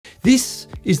This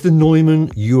is the Neumann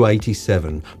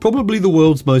U87, probably the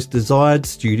world's most desired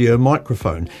studio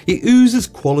microphone. It oozes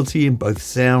quality in both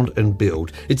sound and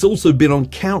build. It's also been on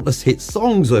countless hit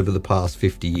songs over the past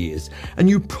 50 years, and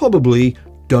you probably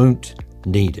don't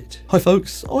need it. Hi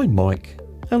folks, I'm Mike,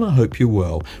 and I hope you're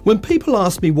well. When people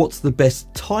ask me what's the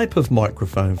best type of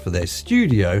microphone for their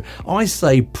studio, I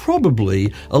say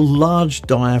probably a large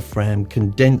diaphragm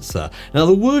condenser. Now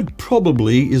the word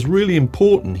probably is really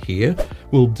important here.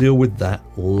 We'll deal with that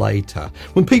later.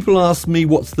 When people ask me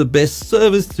what's the best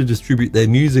service to distribute their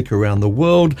music around the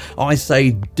world, I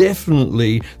say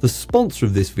definitely the sponsor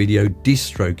of this video,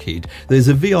 DistroKid. There's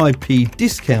a VIP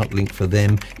discount link for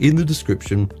them in the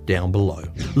description down below.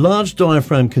 Large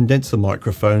diaphragm condenser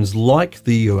microphones like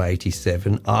the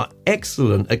U87 are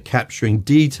excellent at capturing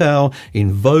detail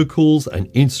in vocals and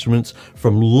instruments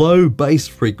from low bass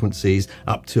frequencies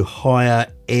up to higher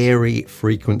airy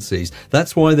frequencies.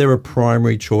 That's why they're a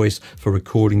primary choice for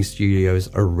recording studios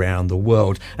around the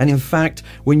world. And in fact,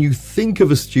 when you think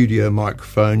of a studio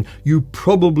microphone, you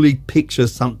probably picture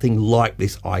something like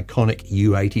this iconic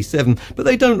U87, but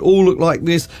they don't all look like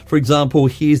this. For example,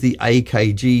 here's the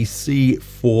AKG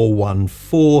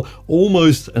C414,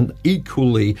 almost an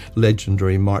equally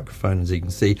legendary microphone. As you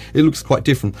can see, it looks quite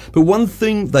different, but one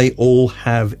thing they all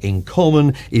have in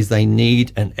common is they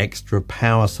need an extra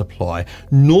power supply.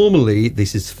 Normally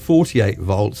this is 48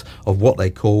 volts of what they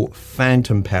call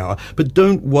phantom power, but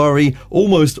don't worry,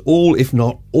 almost all, if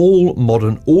not all,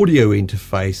 modern audio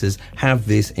interfaces have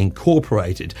this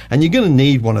incorporated, and you're going to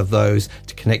need one of those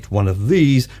to connect one of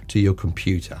these to your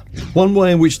computer. One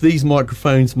way in which these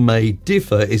microphones may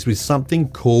differ is with something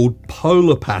called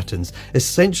polar patterns.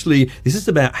 Essentially, this is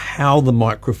about how the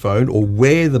microphone, or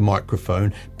where the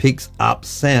microphone, picks up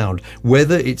sound,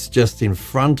 whether it's just in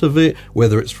front of it,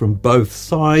 whether it's from both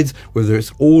sides, whether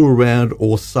it's all around,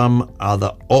 or some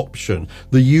other option.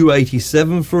 The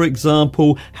U87, for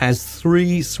example, has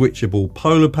 3 switchable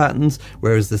polar patterns,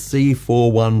 whereas the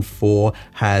C414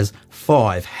 has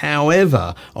 5.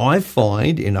 However, I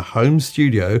find in a home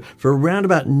studio, for around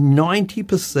about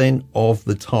 90% of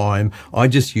the time, I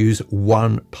just use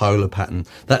one polar pattern.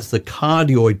 That's the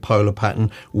cardioid polar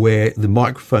pattern, where the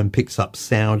microphone picks up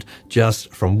sound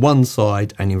just from one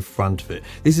side and in front of it.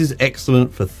 This is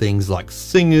excellent for things like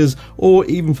singers, or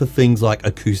even for things like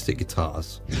acoustic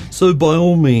guitars. So by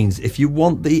all means, if you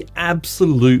want the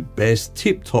absolute best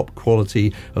tip-top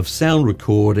quality of sound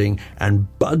recording and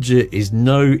budget is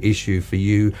no issue for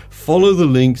you, follow the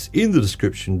links in the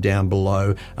description down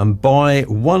below and buy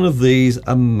one of these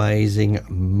amazing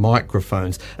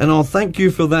microphones. And I'll thank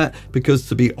you for that, because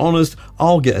to be honest,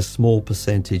 I'll get a small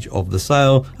percentage of the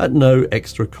sale at no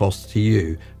extra cost to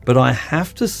you. But I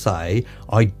have to say,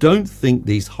 I don't think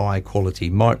these high quality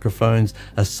microphones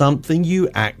are something you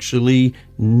actually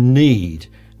need.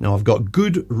 Now, I've got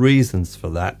good reasons for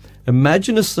that.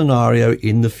 Imagine a scenario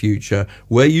in the future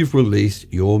where you've released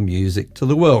your music to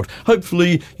the world.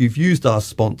 Hopefully you've used our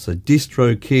sponsor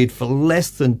DistroKid for less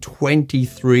than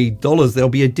 $23. There'll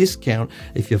be a discount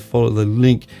if you follow the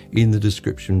link in the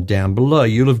description down below.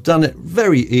 You'll have done it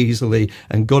very easily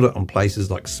and got it on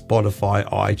places like Spotify,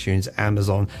 iTunes,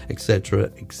 Amazon,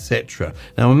 etc, etc.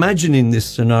 Now imagine in this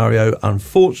scenario,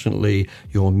 unfortunately,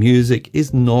 your music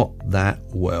is not that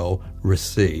well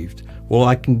received. Well,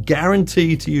 I can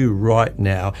guarantee to you right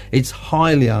now, it's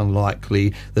highly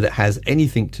unlikely that it has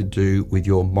anything to do with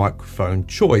your microphone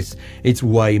choice. It's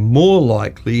way more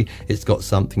likely it's got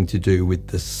something to do with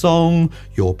the song,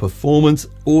 your performance,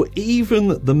 or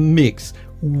even the mix,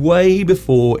 way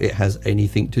before it has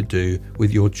anything to do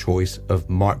with your choice of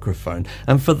microphone.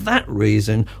 And for that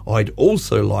reason, I'd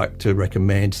also like to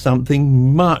recommend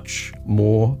something much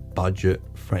more budget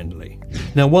friendly.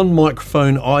 Now, one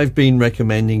microphone I've been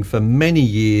recommending for many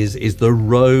years is the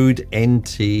Rode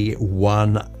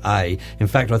NT1A. In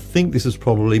fact, I think this is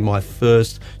probably my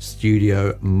first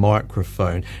studio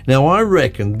microphone. Now, I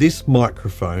reckon this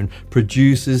microphone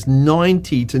produces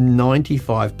 90 to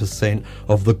 95%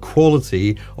 of the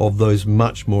quality of those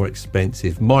much more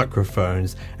expensive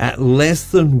microphones at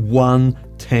less than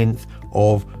 1/10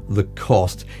 of the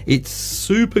cost. It's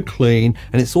super clean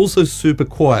and it's also super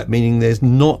quiet, meaning there's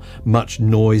not much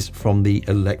noise from the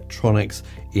electronics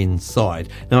inside.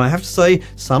 Now, I have to say,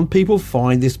 some people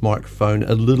find this microphone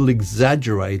a little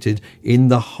exaggerated in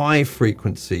the high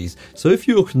frequencies. So if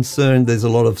you're concerned there's a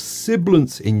lot of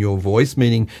sibilance in your voice,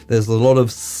 meaning there's a lot of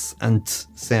s and t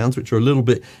sounds which are a little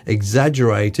bit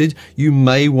exaggerated, you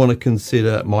may want to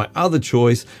consider my other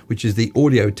choice, which is the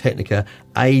Audio-Technica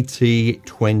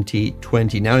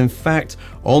AT2020. Now, in fact,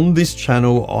 on this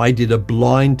channel, I did a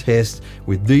blind test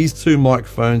with these two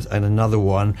microphones and another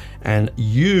one, and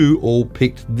you all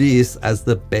picked this as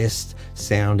the best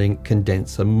sounding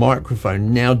condenser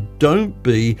microphone. Now, don't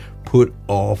be put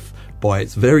off by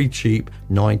its very cheap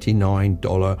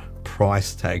 $99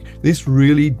 price tag. This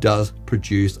really does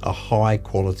produce a high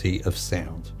quality of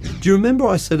sound. Do you remember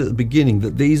I said at the beginning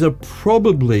that these are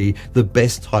probably the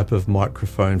best type of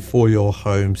microphone for your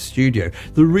home studio?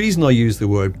 The reason I use the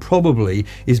word probably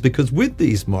is because with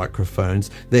these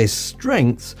microphones, their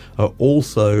strengths are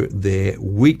also their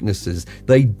weaknesses.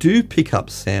 They do pick up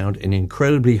sound in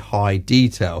incredibly high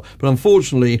detail, but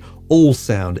unfortunately, all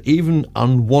sound, even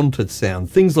unwanted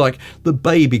sound, things like the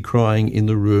baby crying in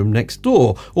the room next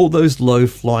door, or those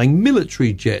low-flying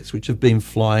military jets which have been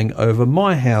flying over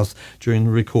my house during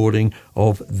the recording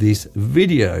of this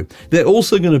video. They're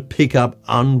also going to pick up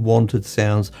unwanted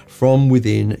sounds from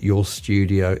within your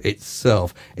studio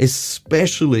itself,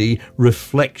 especially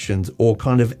reflections or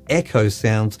kind of echo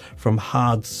sounds from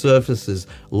hard surfaces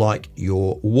like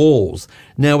your walls.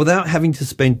 Now, without having to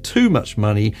spend too much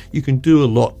money, you can do a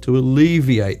lot to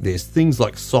alleviate this. Things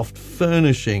like soft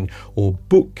furnishing or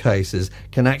bookcases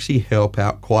can actually help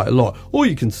out quite a lot, or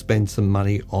you can spend some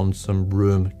money on some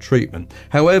room treatment.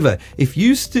 However, if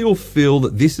you still feel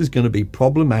that this is going to be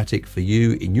problematic for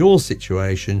you in your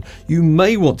situation, you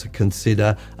may want to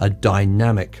consider a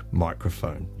dynamic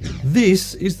microphone.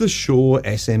 This is the Shure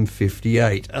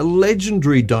SM58, a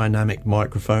legendary dynamic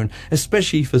microphone,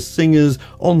 especially for singers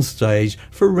on stage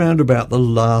for around about the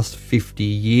last 50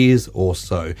 years or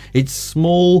so. It's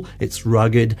small, it's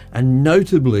rugged, and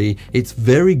notably, it's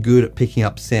very good at picking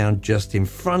up sound just in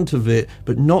front of it,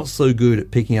 but not so good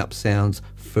at picking up sounds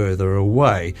further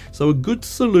away. So a good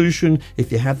solution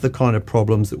if you have the kind of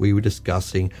problems that we were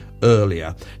discussing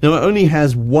earlier. Now, it only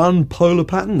has one polar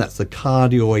pattern, that's the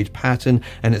cardioid pattern,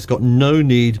 and it's got no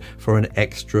need for an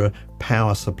extra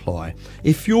power supply.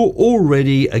 If you're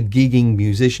already a gigging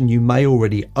musician, you may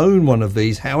already own one of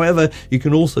these. However, you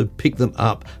can also pick them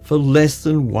up for less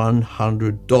than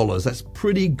 $100. That's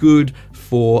pretty good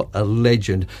for a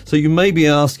legend. So you may be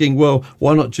asking, well,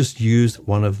 why not just use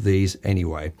one of these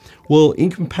anyway? Well, in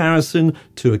comparison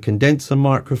to a condenser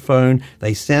microphone,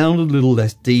 they sound a little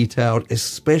less detailed,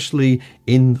 especially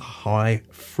in high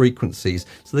frequencies.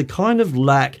 So they kind of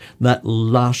lack that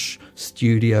lush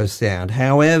studio sound.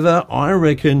 However, I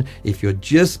reckon if you're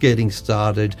just getting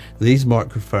started, these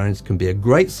microphones can be a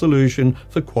great solution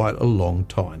for quite a long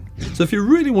time. So if you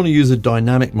really want to use a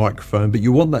dynamic microphone, but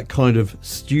you want that kind of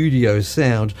studio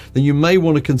sound, then you may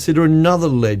want to consider another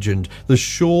legend, the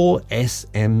Shure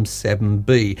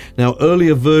SM7B. Now,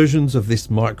 earlier versions of this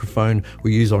microphone were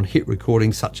used on hit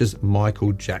recordings such as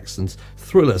Michael Jackson's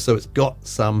Thriller, so it's got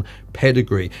some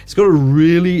pedigree. It's got a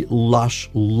really lush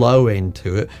low end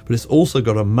to it, but it's also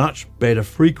got a much better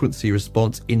frequency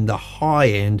response in the high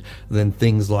end than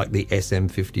things like the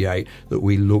SM58 that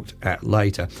we looked at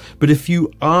later. But if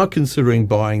you are considering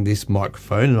buying this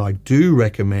microphone, and I do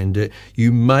recommend it,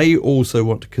 you may also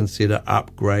want to consider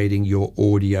upgrading your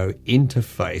audio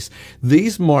interface.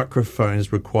 These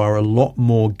microphones require a lot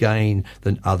more gain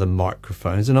than other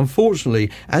microphones, and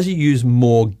unfortunately, as you use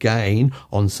more gain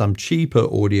on some cheaper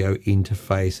audio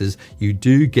interfaces, you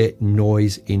do get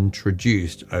noise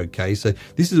introduced. Okay, so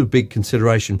this is a big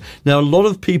consideration. Now, a lot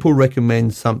of people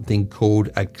recommend something called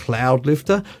a cloud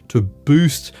lifter to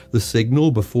boost the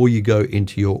signal before you go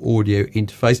into your audio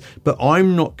interface, but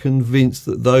I'm not convinced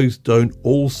that those don't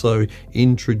also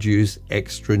introduce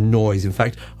extra noise. In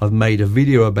fact, I've made a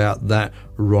video about that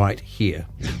right here.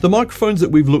 The microphones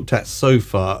that we've looked at so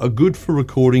far are good for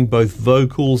recording both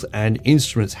vocals and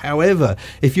instruments. However,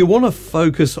 if you want to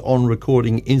focus on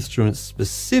recording instruments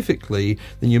specifically,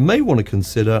 then you may want to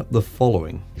consider the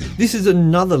following. This is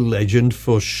another legend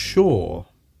for sure.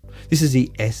 This is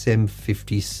the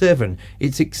SM57.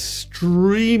 It's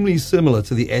extremely similar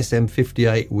to the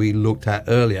SM58 we looked at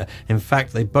earlier. In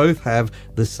fact, they both have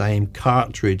the same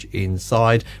cartridge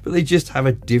inside, but they just have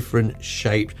a different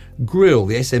shaped grill.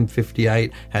 The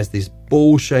SM58 has this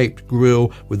ball-shaped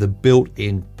grill with a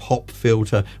built-in pop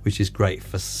filter, which is great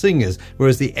for singers,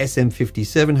 whereas the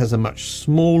SM57 has a much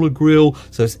smaller grill,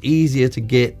 so it's easier to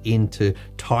get into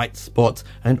tight spots,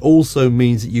 and also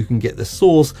means that you can get the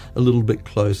source a little bit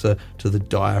closer to the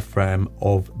diaphragm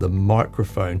of the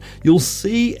microphone. You'll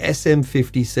see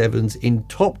SM57s in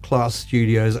top-class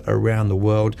studios around the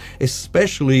world,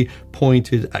 especially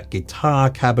pointed at guitar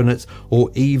cabinets or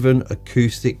even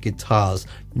acoustic guitars.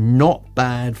 Not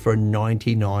bad for a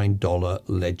 $99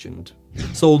 Legend.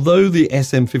 So although the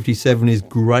SM57 is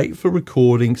great for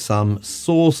recording some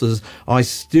sources, I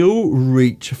still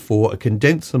reach for a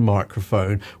condenser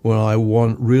microphone when I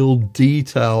want real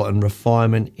detail and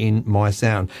refinement in my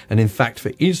sound. And in fact,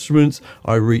 for instruments,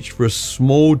 I reach for a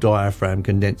small diaphragm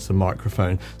condenser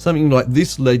microphone, something like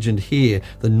this Legend here,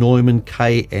 the Neumann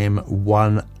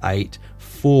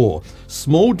KM184.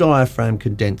 Small diaphragm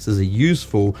condensers are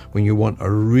useful when you want a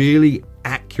really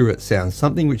accurate sound,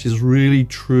 something which is really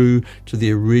true to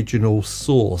the original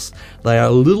source. They are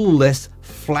a little less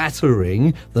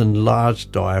flattering than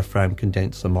large diaphragm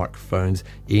condenser microphones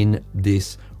in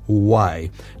this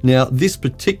way. Now, this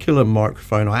particular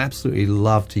microphone I absolutely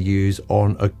love to use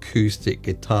on acoustic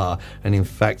guitar, and in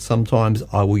fact sometimes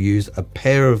I will use a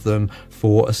pair of them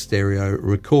for a stereo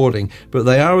recording, but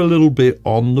they are a little bit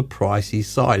on the pricey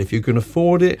side. If you can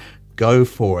afford it, go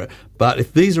for it. But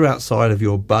if these are outside of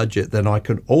your budget, then I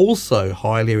can also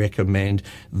highly recommend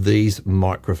these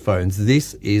microphones.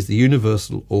 This is the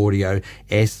Universal Audio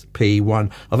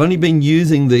SP1. I've only been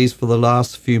using these for the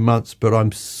last few months, but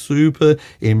I'm super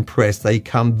impressed. They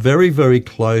come very, very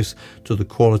close to the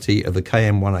quality of the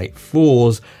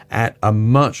KM184s at a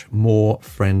much more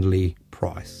friendly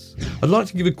price. I'd like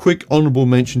to give a quick honourable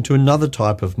mention to another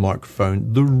type of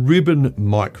microphone, the ribbon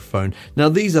microphone. Now,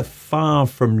 these are far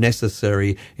from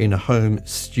necessary in a home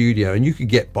studio, and you could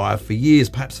get by for years,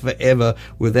 perhaps forever,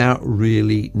 without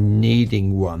really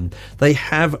needing one. They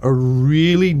have a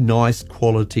really nice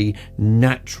quality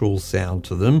natural sound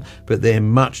to them, but they're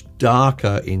much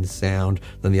darker in sound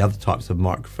than the other types of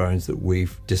microphones that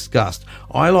we've discussed.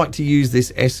 I like to use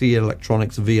this SE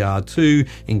Electronics VR2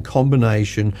 in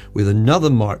combination with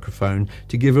another microphone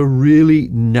to give a really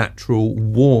natural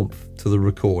warmth to the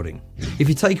recording. If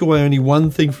you take away only one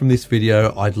thing from this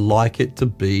video, I'd like it to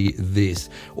be this.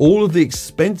 All of the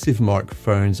expensive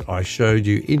microphones I showed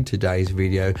you in today's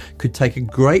video could take a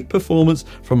great performance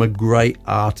from a great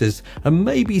artist and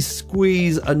maybe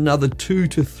squeeze another 2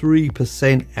 to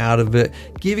 3% out of it,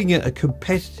 giving it a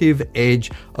competitive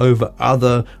edge over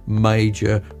other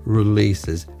major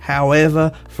releases.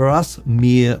 However, for us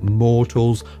mere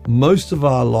mortals, most of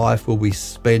our life will be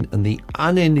spent in the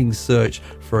unending search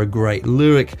for a great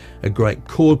lyric, a great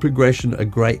chord progression, a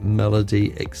great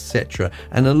melody, etc.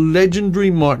 And a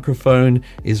legendary microphone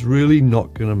is really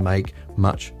not going to make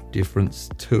much difference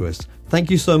to us.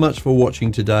 Thank you so much for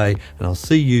watching today, and I'll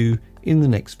see you in the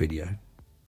next video.